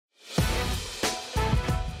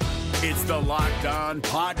It's the Locked On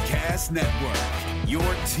Podcast Network, your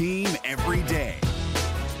team every day.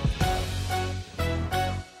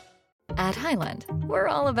 At Highland, we're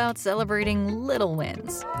all about celebrating little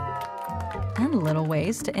wins and little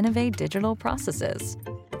ways to innovate digital processes.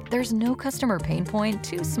 There's no customer pain point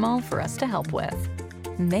too small for us to help with.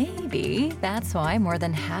 Maybe that's why more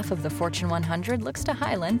than half of the Fortune 100 looks to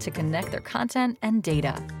Highland to connect their content and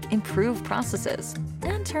data, improve processes,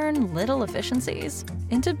 and turn little efficiencies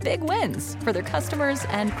into big wins for their customers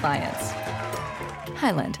and clients.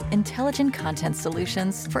 Highland, intelligent content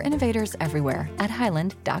solutions for innovators everywhere at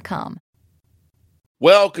highland.com.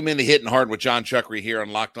 Welcome into Hittin Hard with John Chuckery here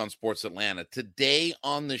on Locked On Sports Atlanta. Today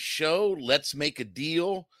on the show, let's make a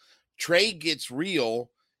deal. Trade gets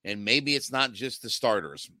real, and maybe it's not just the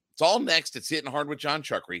starters. It's all next. It's Hittin Hard with John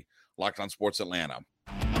Chuckery, Locked On Sports Atlanta.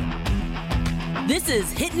 This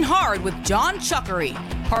is Hittin Hard with John Chuckery,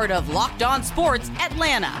 part of Locked On Sports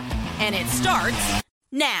Atlanta, and it starts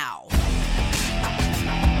now.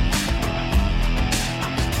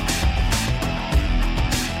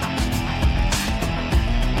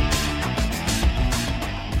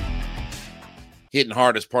 Hittin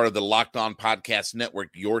Hard is part of the Locked On Podcast Network,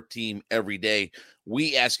 your team every day.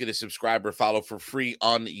 We ask you to subscribe or follow for free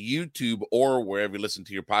on YouTube or wherever you listen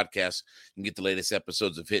to your podcasts. You can get the latest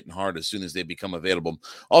episodes of Hittin Hard as soon as they become available.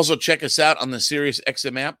 Also, check us out on the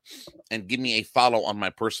SiriusXM app and give me a follow on my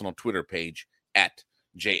personal Twitter page at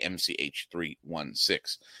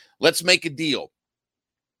JMCH316. Let's make a deal.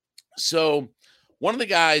 So, one of the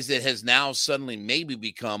guys that has now suddenly maybe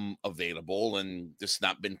become available, and this has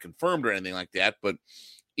not been confirmed or anything like that, but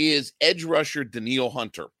is edge rusher Danielle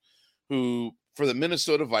Hunter, who for the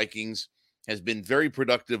Minnesota Vikings has been very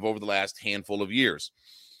productive over the last handful of years.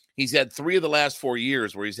 He's had 3 of the last 4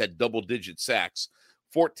 years where he's had double-digit sacks,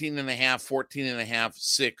 14.5, 14.5,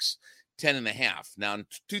 6, 10.5. Now, in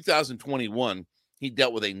 2021, he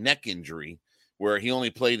dealt with a neck injury where he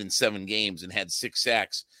only played in 7 games and had 6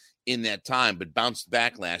 sacks in that time, but bounced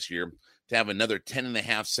back last year to have another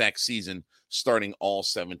 10.5 sack season starting all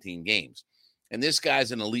 17 games. And this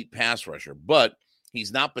guy's an elite pass rusher, but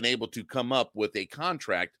he's not been able to come up with a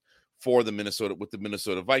contract for the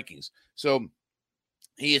Minnesota Vikings. So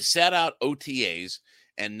he has sat out OTAs,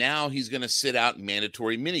 and now he's going to sit out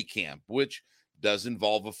mandatory minicamp, which does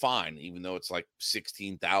involve a fine, even though it's like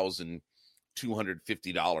 $16,250,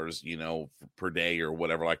 per day or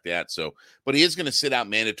whatever like that. So, but he is going to sit out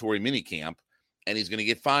mandatory minicamp, and he's going to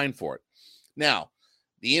get fined for it. Now,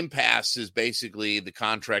 the impasse is basically the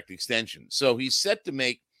contract extension. So he's set to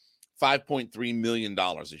make $5.3 million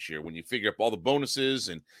this year. When you figure up all the bonuses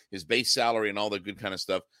and his base salary and all the good kind of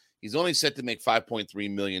stuff, he's only set to make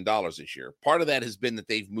 $5.3 million this year. Part of that has been that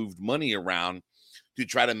they've moved money around to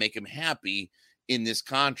try to make him happy in this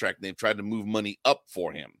contract. They've tried to move money up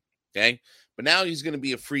for him. Okay. But now he's going to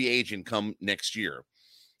be a free agent come next year.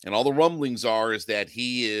 And all the rumblings is that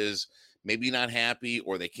he is maybe not happy,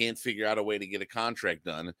 or they can't figure out a way to get a contract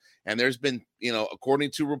done. And there's been,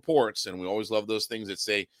 according to reports, and we always love those things that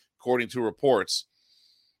say, according to reports,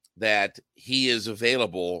 that he is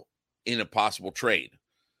available in a possible trade.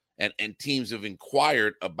 And teams have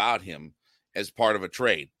inquired about him as part of a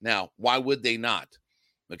trade. Now, why would they not?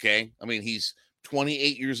 Okay. I mean, he's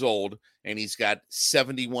 28 years old, and he's got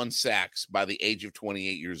 71 sacks by the age of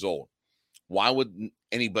 28 years old. Why would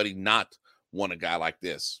anybody not want a guy like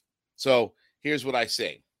this? So here's what I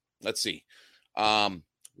say. Let's see.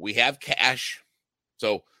 We have cash.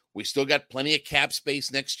 So we still got plenty of cap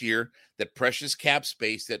space next year, that precious cap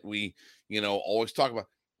space that we, always talk about.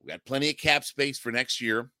 We got plenty of cap space for next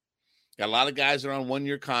year. Got a lot of guys that are on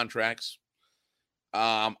 1-year contracts.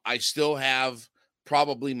 I still have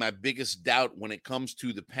probably my biggest doubt when it comes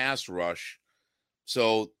to the pass rush.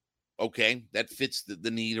 So, okay, that fits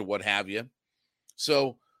the need or what have you.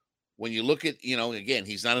 So when you look at, again,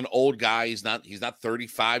 he's not an old guy. He's not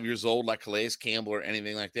 35 years old like Calais Campbell or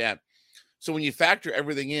anything like that. So when you factor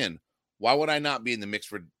everything in, why would I not be in the mix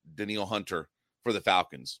for Danielle Hunter for the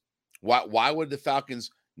Falcons? Why would the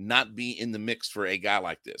Falcons not be in the mix for a guy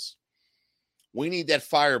like this? We need that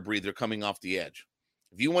fire breather coming off the edge.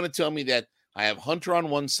 If you want to tell me that I have Hunter on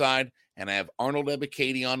one side and I have Arnold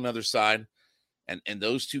Ebiketie on another side, and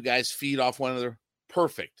those two guys feed off one another,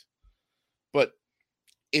 perfect. But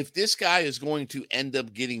if this guy is going to end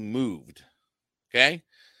up getting moved, okay,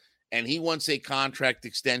 and he wants a contract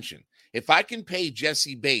extension, if I can pay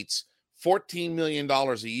Jesse Bates $14 million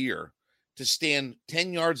a year to stand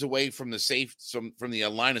 10 yards away from the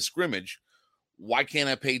line of scrimmage, why can't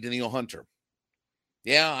I pay Danielle Hunter?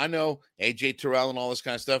 Yeah, I know A.J. Terrell and all this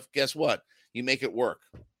kind of stuff. Guess what? You make it work.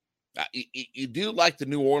 You do like the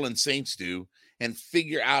New Orleans Saints do, and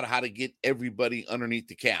figure out how to get everybody underneath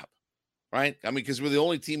the cap, right? I mean, because we're the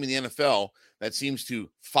only team in the NFL that seems to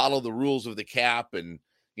follow the rules of the cap and,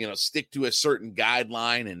 stick to a certain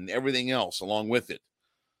guideline and everything else along with it.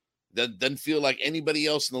 Doesn't feel like anybody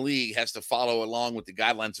else in the league has to follow along with the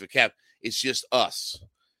guidelines of the cap. It's just us.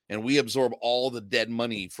 And we absorb all the dead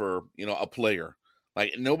money for, a player.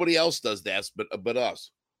 Like nobody else does that, but us.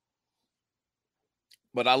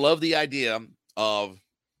 But I love the idea of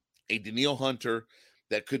a Danielle Hunter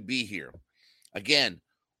that could be here. Again,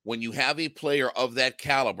 when you have a player of that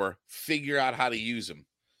caliber, figure out how to use him.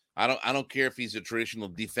 I don't care if he's a traditional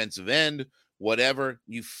defensive end, whatever.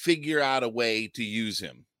 You figure out a way to use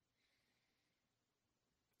him.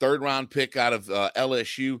 3rd round pick out of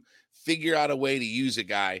LSU. Figure out a way to use a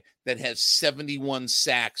guy that has 71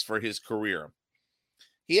 sacks for his career.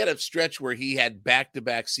 He had a stretch where he had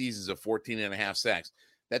back-to-back seasons of 14.5 sacks.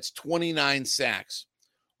 That's 29 sacks.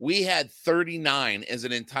 We had 39 as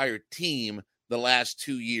an entire team the last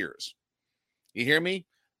 2 years. You hear me?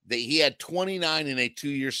 He had 29 in a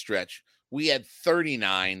 2-year stretch. We had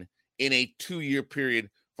 39 in a 2-year period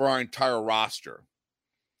for our entire roster.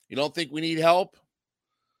 You don't think we need help?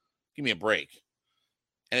 Give me a break.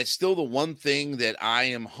 And it's still the one thing that I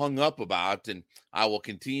am hung up about, and I will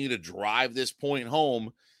continue to drive this point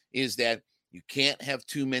home, is that you can't have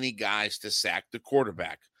too many guys to sack the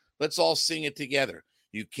quarterback. Let's all sing it together.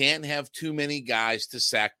 You can't have too many guys to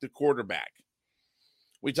sack the quarterback.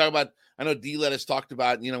 We talk about, I know D-Let has talked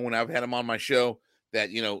about, when I've had him on my show,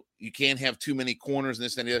 that, you can't have too many corners and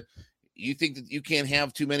this and that. You think that you can't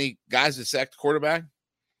have too many guys to sack the quarterback?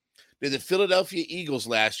 Did the Philadelphia Eagles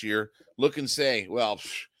last year look and say, well,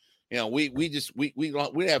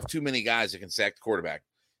 we have too many guys that can sack the quarterback?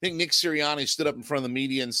 I think Nick Sirianni stood up in front of the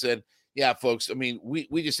media and said, yeah, folks, I mean,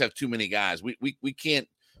 we just have too many guys. We can't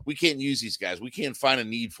use these guys. We can't find a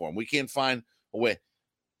need for them. We can't find a way.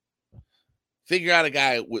 Figure out a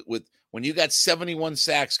guy with when you got 71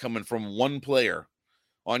 sacks coming from one player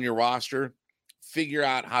on your roster, figure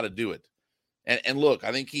out how to do it. And look,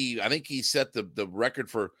 I think he set the record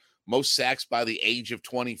for most sacks by the age of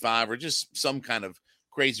 25, or just some kind of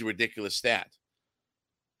crazy, ridiculous stat.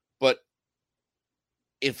 But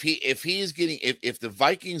if the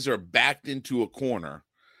Vikings are backed into a corner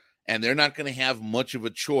and they're not going to have much of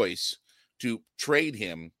a choice to trade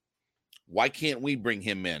him, why can't we bring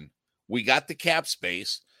him in? We got the cap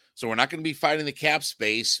space, so we're not going to be fighting the cap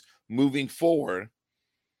space moving forward.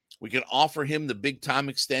 We can offer him the big time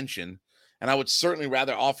extension. And I would certainly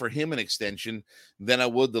rather offer him an extension than I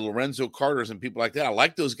would the Lorenzo Carters and people like that. I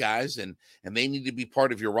like those guys, and they need to be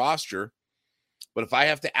part of your roster. But if I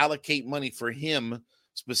have to allocate money for him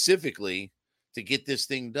specifically to get this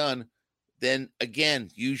thing done, then, again,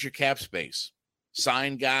 use your cap space.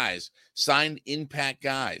 Sign guys. Sign impact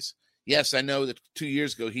guys. Yes, I know that 2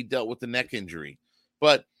 years ago he dealt with the neck injury,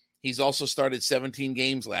 but he's also started 17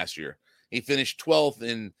 games last year. He finished 12th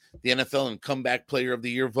in the NFL in comeback player of the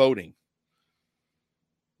year voting.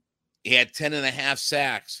 He had 10.5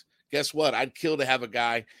 sacks. Guess what? I'd kill to have a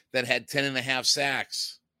guy that had 10.5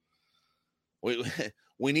 sacks.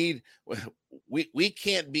 We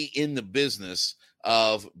can't be in the business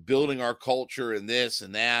of building our culture and this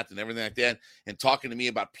and that and everything like that and talking to me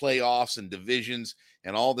about playoffs and divisions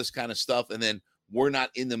and all this kind of stuff, and then we're not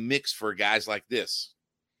in the mix for guys like this.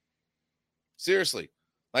 Seriously.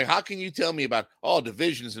 Like, how can you tell me about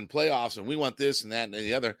divisions and playoffs and we want this and that and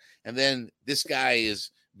the other, and then this guy is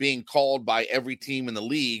being called by every team in the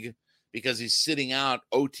league because he's sitting out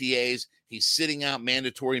OTAs, he's sitting out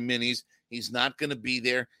mandatory minis, he's not going to be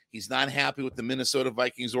there, he's not happy with the Minnesota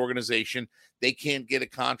Vikings organization, they can't get a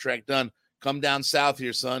contract done. Come down south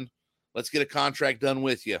here, son. Let's get a contract done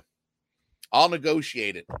with you. I'll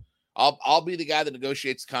negotiate it. I'll be the guy that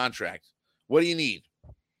negotiates the contract. What do you need?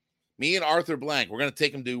 Me and Arthur Blank, we're going to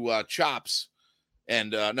take him to Chops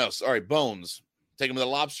and Bones. Take him to the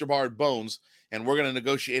Lobster Bar at Bones, and we're going to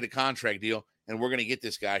negotiate a contract deal, and we're going to get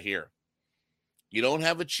this guy here. You don't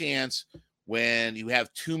have a chance when you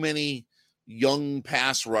have too many young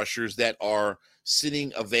pass rushers that are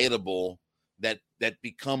sitting available that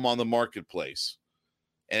become on the marketplace.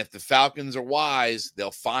 And if the Falcons are wise,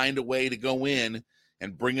 they'll find a way to go in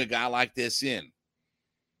and bring a guy like this in.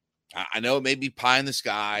 I know it may be pie in the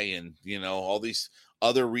sky and, all these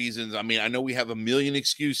other reasons. I mean, I know we have a million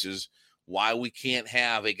excuses why we can't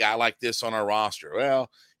have a guy like this on our roster. Well,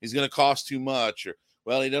 he's going to cost too much, or,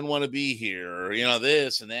 well, he doesn't want to be here, or,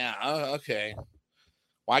 this and that. Oh, okay.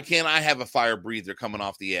 Why can't I have a fire breather coming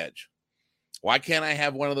off the edge? Why can't I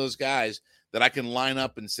have one of those guys that I can line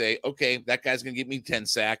up and say, okay, that guy's going to give me 10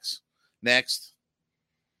 sacks next?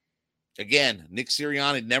 Again, Nick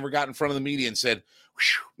Sirianni never got in front of the media and said,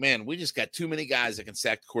 man, we just got too many guys that can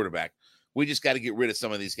sack the quarterback. We just got to get rid of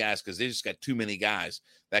some of these guys because they just got too many guys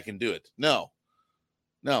that can do it. No.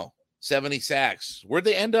 70 sacks. Where'd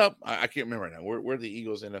they end up? I can't remember now. Where'd the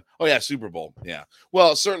Eagles end up? Oh, yeah, Super Bowl. Yeah.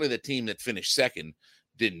 Well, certainly the team that finished second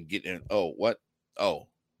didn't get in. Oh, what? Oh,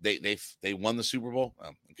 they won the Super Bowl? Oh,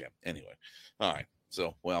 okay. Anyway. All right.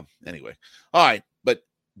 So, well, anyway. All right. But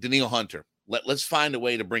Danielle Hunter, let's find a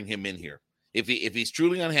way to bring him in here. If he's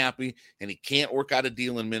truly unhappy and he can't work out a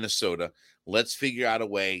deal in Minnesota, let's figure out a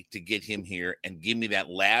way to get him here and give me that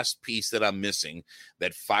last piece that I'm missing,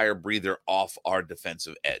 that fire breather off our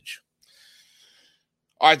defensive edge.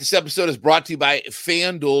 All right, this episode is brought to you by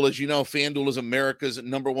FanDuel. As you know, FanDuel is America's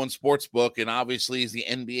 #1 sports book, and obviously as the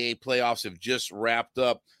NBA playoffs have just wrapped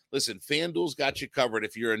up, listen, FanDuel's got you covered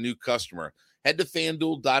if you're a new customer. Head to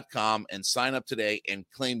FanDuel.com and sign up today and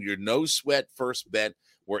claim your no-sweat first bet,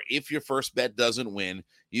 where if your first bet doesn't win,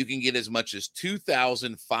 you can get as much as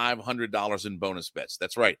 $2,500 in bonus bets.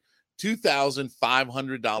 That's right,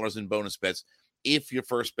 $2,500 in bonus bets if your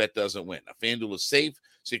first bet doesn't win. Now, FanDuel is safe,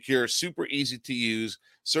 secure, super easy to use.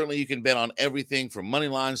 Certainly, you can bet on everything from money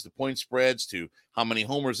lines to point spreads to how many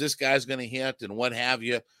homers this guy's going to hit and what have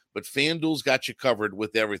you. But FanDuel's got you covered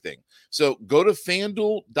with everything. So go to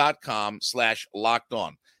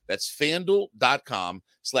FanDuel.com/lockedon. That's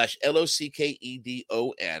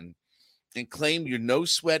FanDuel.com/LOCKEDON and claim your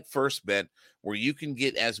no-sweat first bet, where you can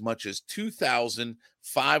get as much as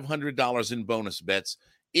 $2,500 in bonus bets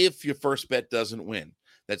if your first bet doesn't win.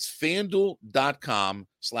 That's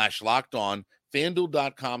FanDuel.com/lockedon,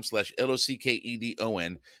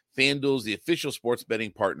 FanDuel.com/LOCKEDON. FanDuel's the official sports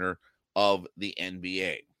betting partner of the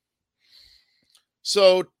NBA.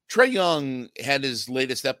 So Trae Young had his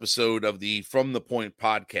latest episode of the From the Point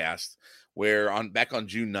podcast, where back on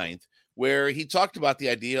June 9th, where he talked about the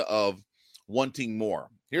idea of wanting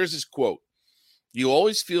more. Here's his quote: "You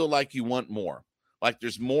always feel like you want more, like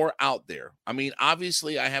there's more out there. I mean,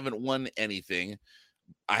 obviously I haven't won anything.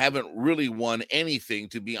 I haven't really won anything,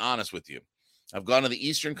 to be honest with you. I've gone to the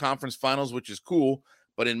Eastern Conference Finals, which is cool,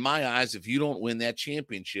 but in my eyes, if you don't win that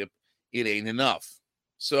championship, it ain't enough."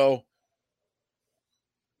 So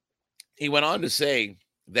he went on to say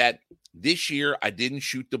that this year I didn't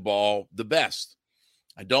shoot the ball the best.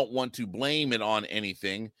 I don't want to blame it on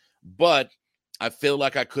anything, but I feel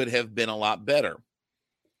like I could have been a lot better.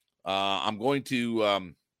 I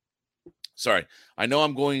know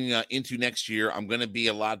I'm going into next year. I'm going to be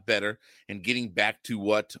a lot better and getting back to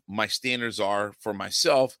what my standards are for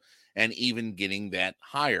myself and even getting that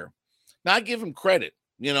higher. Now, I give him credit,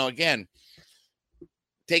 again,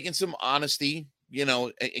 taking some honesty,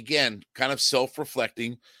 again, kind of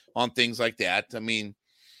self-reflecting on things like that. I mean,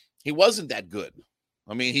 he wasn't that good.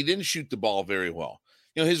 I mean, he didn't shoot the ball very well.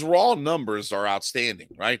 His raw numbers are outstanding,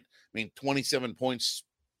 right? I mean, 27 points,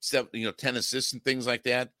 10 assists and things like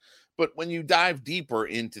that. But when you dive deeper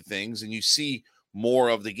into things and you see more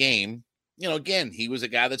of the game, again, he was a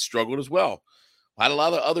guy that struggled as well. Had a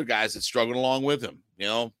lot of other guys that struggled along with him.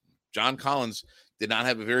 John Collins did not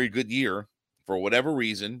have a very good year for whatever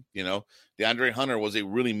reason. DeAndre Hunter was a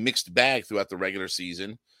really mixed bag throughout the regular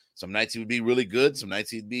season. Some nights he would be really good. Some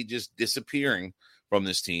nights he'd be just disappearing from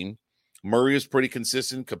this team. Murray was pretty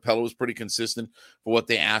consistent. Capella was pretty consistent for what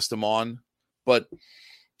they asked him on. But,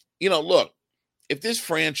 look, if this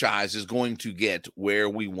franchise is going to get where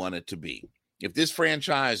we want it to be, if this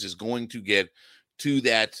franchise is going to get to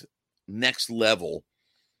that next level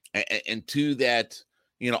and to that,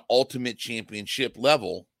 ultimate championship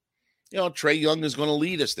level, Trae Young is going to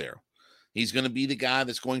lead us there. He's going to be the guy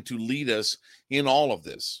that's going to lead us in all of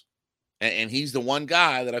this. And he's the one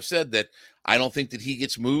guy that I've said that I don't think that he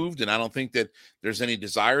gets moved, and I don't think that there's any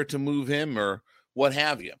desire to move him or what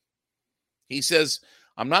have you. He says,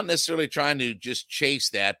 I'm not necessarily trying to just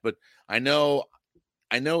chase that, but I know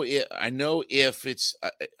if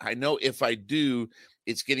I do,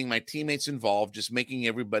 it's getting my teammates involved, just making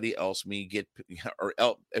everybody else around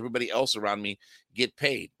me get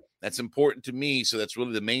paid. That's important to me. So that's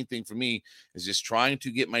really the main thing for me, is just trying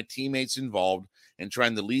to get my teammates involved and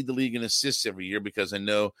trying to lead the league in assists every year, because I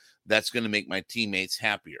know that's going to make my teammates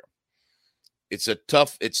happier. It's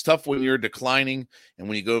tough when you're declining and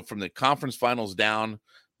when you go from the conference finals down,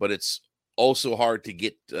 but it's also hard to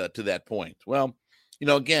get to that point. Well,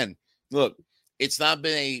 again, look, it's not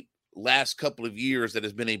been a last couple of years that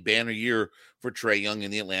has been a banner year for Trae Young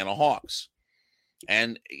and the Atlanta Hawks.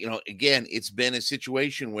 And, again, it's been a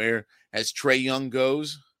situation where as Trae Young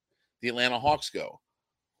goes, the Atlanta Hawks go.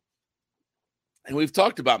 And we've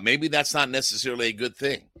talked about maybe that's not necessarily a good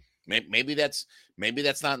thing. Maybe that's maybe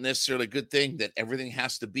that's not necessarily a good thing that everything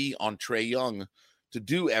has to be on Trae Young to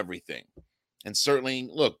do everything. And certainly,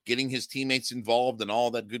 look, getting his teammates involved and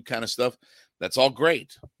all that good kind of stuff, that's all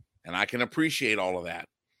great. And I can appreciate all of that.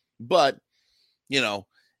 But,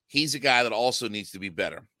 he's a guy that also needs to be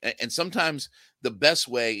better. And sometimes the best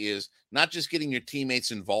way is not just getting your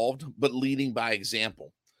teammates involved, but leading by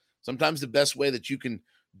example. Sometimes the best way that you can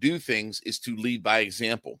do things is to lead by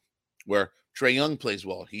example, where Trae Young plays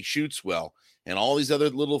well, he shoots well, and all these other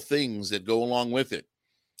little things that go along with it.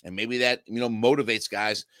 And maybe that, motivates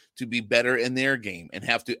guys to be better in their game and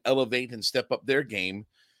have to elevate and step up their game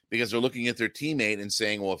because they're looking at their teammate and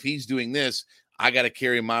saying, well, if he's doing this, I got to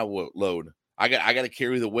carry my load. I got to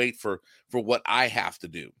carry the weight for what I have to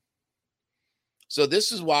do. So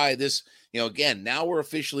this is why this, again, now we're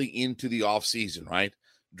officially into the off season, right?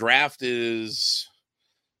 Draft is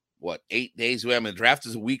 8 days away. I mean, the draft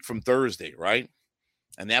is a week from Thursday, right?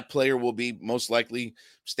 And that player will be most likely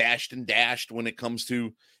stashed and dashed when it comes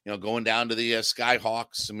to, going down to the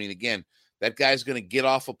Skyhawks. I mean, again, that guy's going to get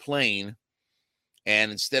off a plane,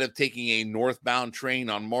 and instead of taking a northbound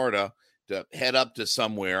train on MARTA to head up to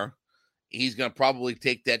somewhere, he's going to probably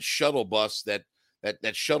take that shuttle bus, that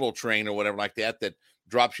shuttle train or whatever like that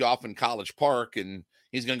drops you off in College Park, and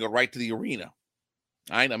he's going to go right to the arena.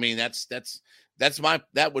 Right? I mean,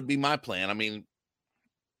 that would be my plan. I mean,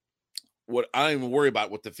 I don't even worry about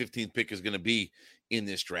what the 15th pick is going to be in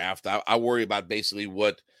this draft. I worry about basically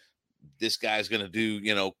what this guy's going to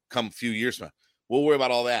do, come a few years from now. We'll worry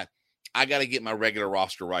about all that. I got to get my regular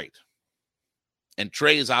roster right. And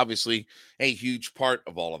Trae is obviously a huge part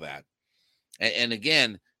of all of that. And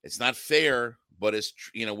again, it's not fair, but as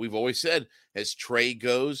we've always said, as Trae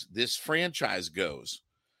goes, this franchise goes.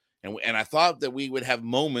 And I thought that we would have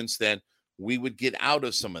moments that we would get out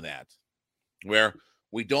of some of that, where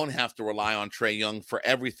we don't have to rely on Trae Young for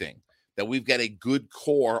everything, that we've got a good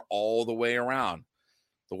core all the way around.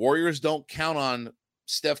 The Warriors don't count on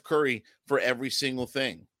Steph Curry for every single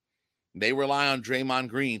thing. They rely on Draymond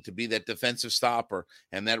Green to be that defensive stopper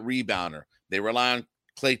and that rebounder. They rely on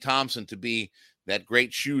Klay Thompson to be that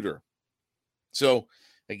great shooter. So,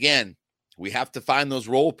 again, we have to find those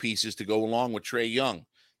role pieces to go along with Trae Young.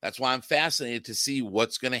 That's why I'm fascinated to see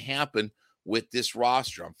what's going to happen with this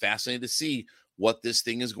roster. I'm fascinated to see what this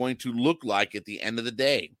thing is going to look like at the end of the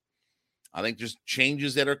day. I think there's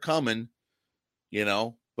changes that are coming,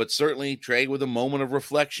 but certainly Trae with a moment of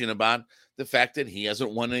reflection about the fact that he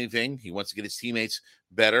hasn't won anything. He wants to get his teammates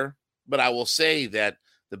better. But I will say that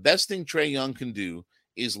the best thing Trae Young can do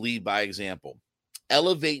is lead by example.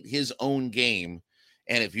 Elevate his own game.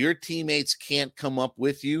 And if your teammates can't come up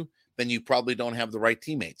with you, then you probably don't have the right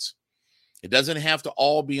teammates. It doesn't have to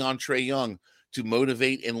all be on Trae Young to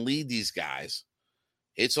motivate and lead these guys.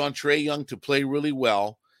 It's on Trae Young to play really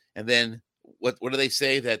well. And then what do they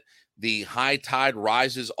say? That the high tide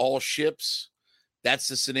rises all ships? That's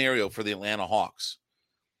the scenario for the Atlanta Hawks.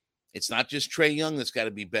 It's not just Trae Young that's got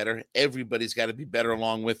to be better. Everybody's got to be better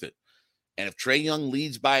along with it. And if Trae Young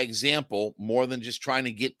leads by example, more than just trying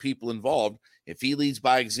to get people involved, if he leads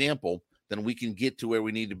by example, then we can get to where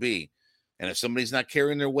we need to be. And if somebody's not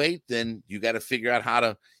carrying their weight, then you got to figure out how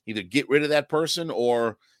to either get rid of that person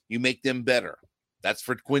or you make them better. That's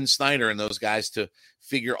for Quinn Snyder and those guys to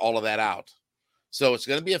figure all of that out. So it's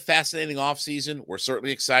going to be a fascinating offseason. We're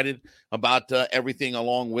certainly excited about everything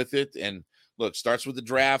along with it. And look, starts with the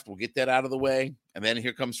draft. We'll get that out of the way. And then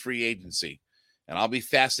here comes free agency. And I'll be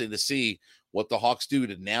fascinated to see what the Hawks do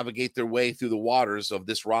to navigate their way through the waters of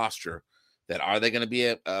this roster. That are they going to be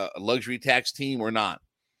a luxury tax team or not?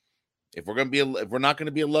 If we're not going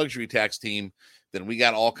to be a luxury tax team, then we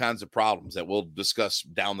got all kinds of problems that we'll discuss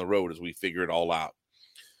down the road as we figure it all out.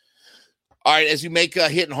 All right, as you make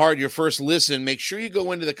Hittin' Hard your first listen, make sure you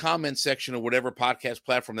go into the comment section of whatever podcast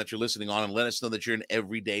platform that you're listening on and let us know that you're an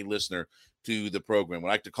everyday listener to the program. We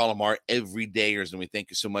like to call them our everydayers, and we thank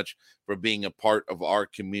you so much for being a part of our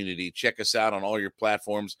community. Check us out on all your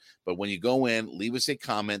platforms, but when you go in, leave us a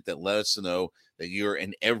comment that let us know that you're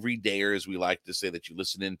an everydayer, as we like to say, that you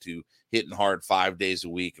listen into Hittin' Hard 5 days a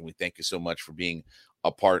week, and we thank you so much for being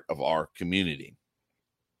a part of our community.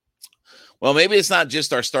 Well, maybe it's not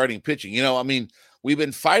just our starting pitching. We've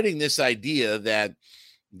been fighting this idea that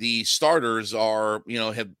the starters are,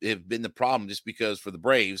 have been the problem just because for the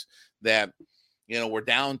Braves that, we're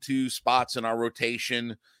down 2 spots in our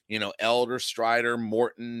rotation, Elder, Strider,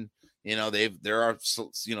 Morton, there are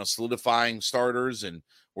solidifying starters and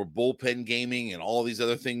we're bullpen gaming and all these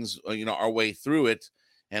other things, our way through it.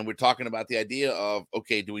 And we're talking about the idea of,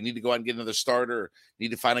 okay, do we need to go out and get another starter?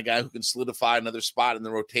 Need to find a guy who can solidify another spot in the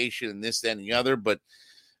rotation and this, that, and the other. But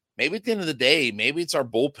maybe at the end of the day, maybe it's our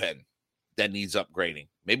bullpen that needs upgrading.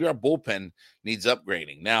 Maybe our bullpen needs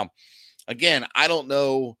upgrading. Now, again, I don't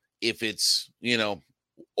know if it's,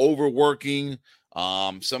 overworking.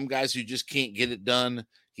 Some guys who just can't get it done.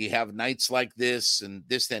 You have nights like this and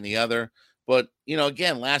this, that, and the other. But,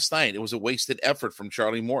 again, last night, it was a wasted effort from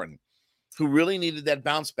Charlie Morton, who really needed that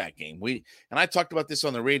bounce back game. And I talked about this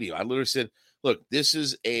on the radio. I literally said, look, this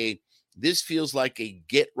feels like a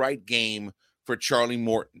get right game for Charlie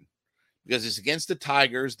Morton because it's against the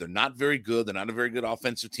Tigers. They're not very good. They're not a very good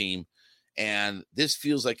offensive team. And this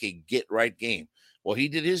feels like a get right game. Well, he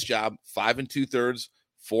did his job, 5 2/3,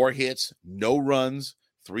 4 hits, no runs,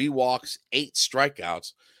 3 walks, 8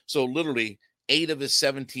 strikeouts. So literally 8 of his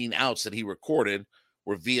 17 outs that he recorded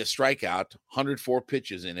were via strikeout, 104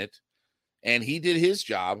 pitches in it. And he did his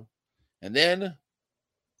job. And then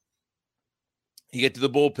you get to the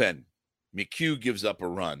bullpen. McHugh gives up a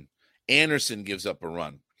run. Anderson gives up a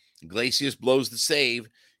run. Iglesias blows the save.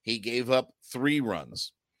 He gave up 3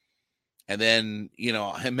 runs. And then,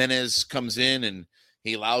 Jimenez comes in and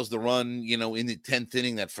he allows the run, in the 10th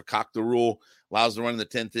inning, that fakakta rule, allows the run in the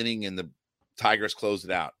 10th inning, and the Tigers close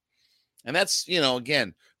it out. And that's,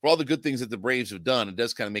 again, for all the good things that the Braves have done, it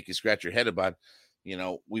does kind of make you scratch your head about,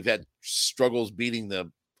 we've had struggles beating the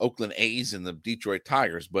Oakland A's and the Detroit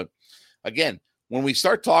Tigers. But again, when we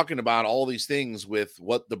start talking about all these things with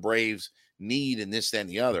what the Braves need and this, that, and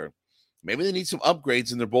the other, maybe they need some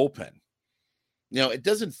upgrades in their bullpen. It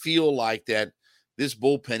doesn't feel like that this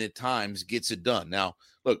bullpen at times gets it done. Now,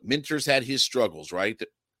 look, Minter's had his struggles, right?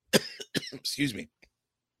 Excuse me.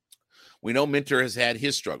 We know Minter has had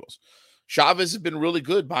his struggles. Chavez has been really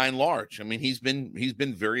good by and large. I mean, he's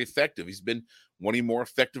been very effective. He's been one of the more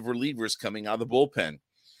effective relievers coming out of the bullpen.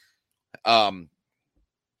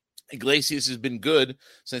 Iglesias has been good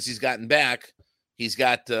since he's gotten back. He's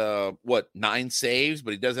got 9 saves,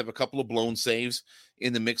 but he does have a couple of blown saves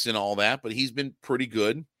in the mix and all that. But he's been pretty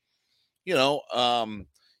good.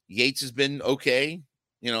 Yates has been okay.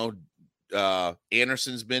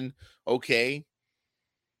 Anderson's been okay.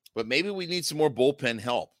 But maybe we need some more bullpen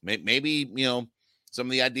help. Maybe, some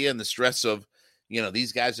of the idea and the stress of,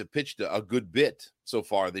 these guys have pitched a good bit so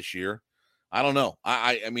far this year. I don't know.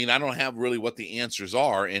 I mean, I don't have really what the answers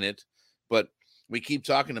are in it, but we keep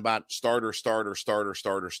talking about starter.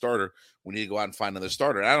 We need to go out and find another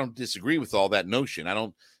starter. And I don't disagree with all that notion. I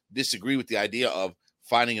don't disagree with the idea of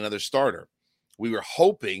finding another starter. We were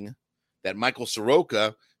hoping that Michael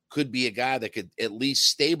Soroka could be a guy that could at least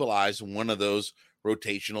stabilize one of those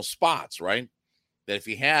rotational spots, right? That if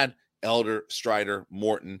he had Elder, Strider,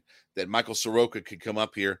 Morton, that Michael Soroka could come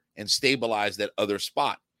up here and stabilize that other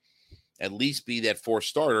spot. At least be that 4th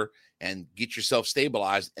starter and get yourself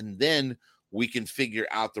stabilized. And then we can figure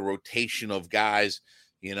out the rotation of guys,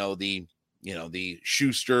 the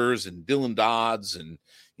Schusters and Dylan Dodds and,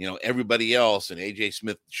 everybody else and AJ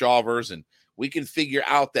Smith-Shavers. And we can figure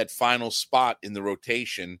out that final spot in the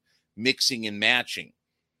rotation, mixing and matching.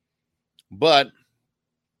 But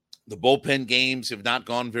the bullpen games have not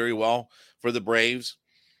gone very well for the Braves.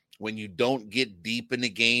 When you don't get deep into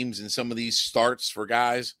games in some of these starts for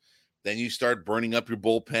guys, then you start burning up your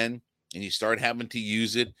bullpen and you start having to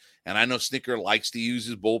use it. And I know Snicker likes to use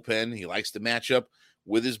his bullpen. He likes to match up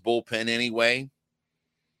with his bullpen anyway.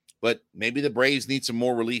 But maybe the Braves need some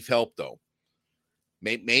more relief help, though.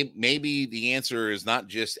 Maybe the answer is not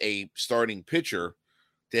just a starting pitcher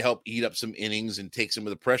to help eat up some innings and take some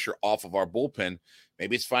of the pressure off of our bullpen.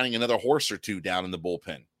 Maybe it's finding another horse or two down in the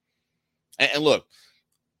bullpen. And look,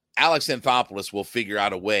 Alex Anthopoulos will figure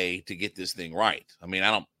out a way to get this thing right. I mean,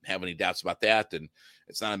 I don't have any doubts about that. And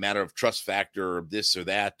it's not a matter of trust factor or this or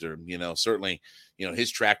that, or, certainly,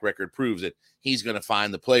 his track record proves that he's going to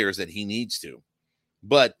find the players that he needs to.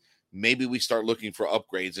 But maybe we start looking for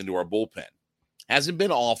upgrades into our bullpen. Hasn't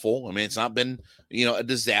been awful. I mean, it's not been, a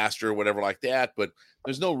disaster or whatever like that, but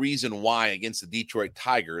there's no reason why against the Detroit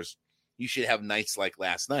Tigers, you should have nights like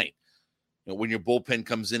last night. When your bullpen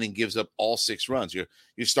comes in and gives up all 6 runs, your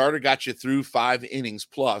starter got you through 5 innings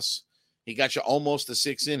plus. He got you almost to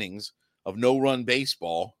 6 innings of no-run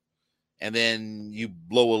baseball, and then you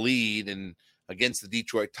blow a lead and against the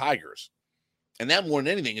Detroit Tigers. And that more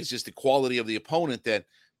than anything is just the quality of the opponent.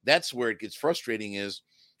 That's where it gets frustrating, is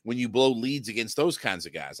when you blow leads against those kinds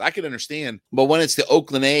of guys. I can understand, but when it's the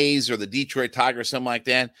Oakland A's or the Detroit Tigers, something like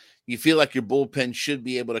that, you feel like your bullpen should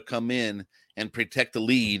be able to come in and protect the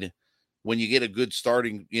lead when you get a good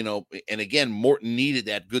starting, and again, Morton needed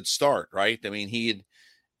that good start, right? I mean, he'd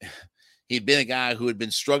been a guy who had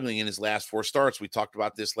been struggling in his last 4 starts. We talked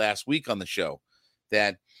about this last week on the show,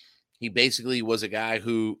 that he basically was a guy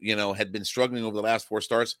who, had been struggling over the last 4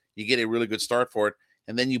 starts. You get a really good start for it,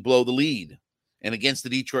 and then you blow the lead. and against the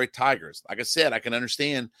Detroit Tigers. Like I said, I can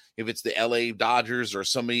understand if it's the LA Dodgers or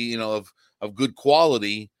somebody, of good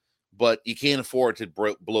quality, but you can't afford to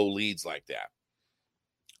blow leads like that.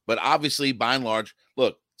 But obviously, by and large,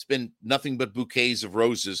 look, it's been nothing but bouquets of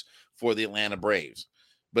roses for the Atlanta Braves.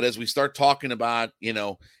 But as we start talking about,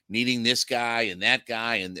 needing this guy and that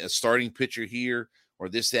guy and a starting pitcher here or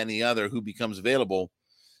this, that, and the other who becomes available,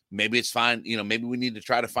 maybe it's fine. Maybe we need to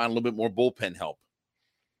try to find a little bit more bullpen help.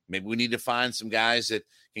 Maybe we need to find some guys that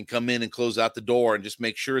can come in and close out the door and just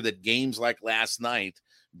make sure that games like last night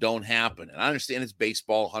don't happen. And I understand it's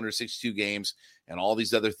baseball, 162 games and all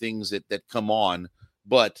these other things that come on.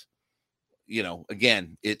 But,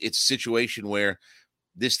 again, it's a situation where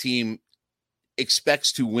this team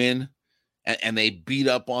expects to win and they beat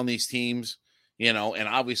up on these teams, and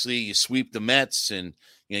obviously you sweep the Mets and,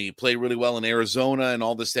 you play really well in Arizona and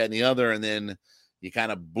all this, that, and the other, and then you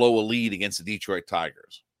kind of blow a lead against the Detroit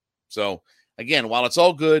Tigers. So, again, while it's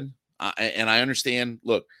all good, and I understand,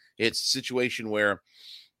 look, it's a situation where,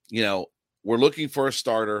 we're looking for a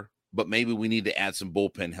starter, but maybe we need to add some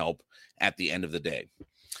bullpen help at the end of the day.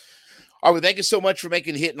 All right, well, thank you so much for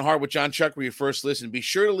making Hittin' Hard with John Chuckery your first listen. Be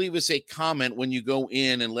sure to leave us a comment when you go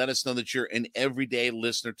in and let us know that you're an everyday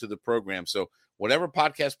listener to the program. So whatever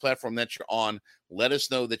podcast platform that you're on, let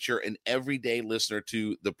us know that you're an everyday listener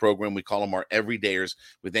to the program. We call them our everydayers.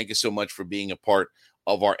 We thank you so much for being a part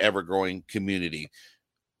of our ever-growing community.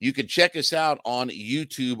 You can check us out on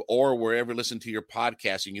YouTube or wherever you listen to your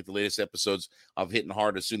podcast. You can get the latest episodes of Hittin'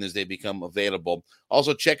 Hard as soon as they become available.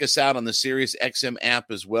 Also, check us out on the Sirius XM app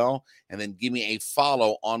as well. And then give me a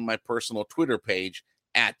follow on my personal Twitter page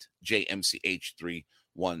at JMCH316.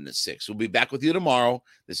 We'll be back with you tomorrow.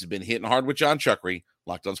 This has been Hittin' Hard with John Chuckery,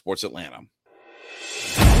 Locked On Sports Atlanta.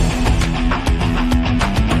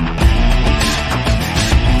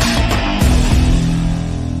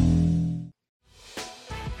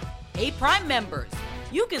 Hey, Prime members,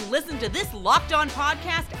 you can listen to this Locked On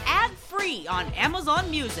podcast ad-free on Amazon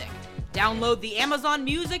Music. Download the Amazon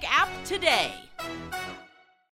Music app today.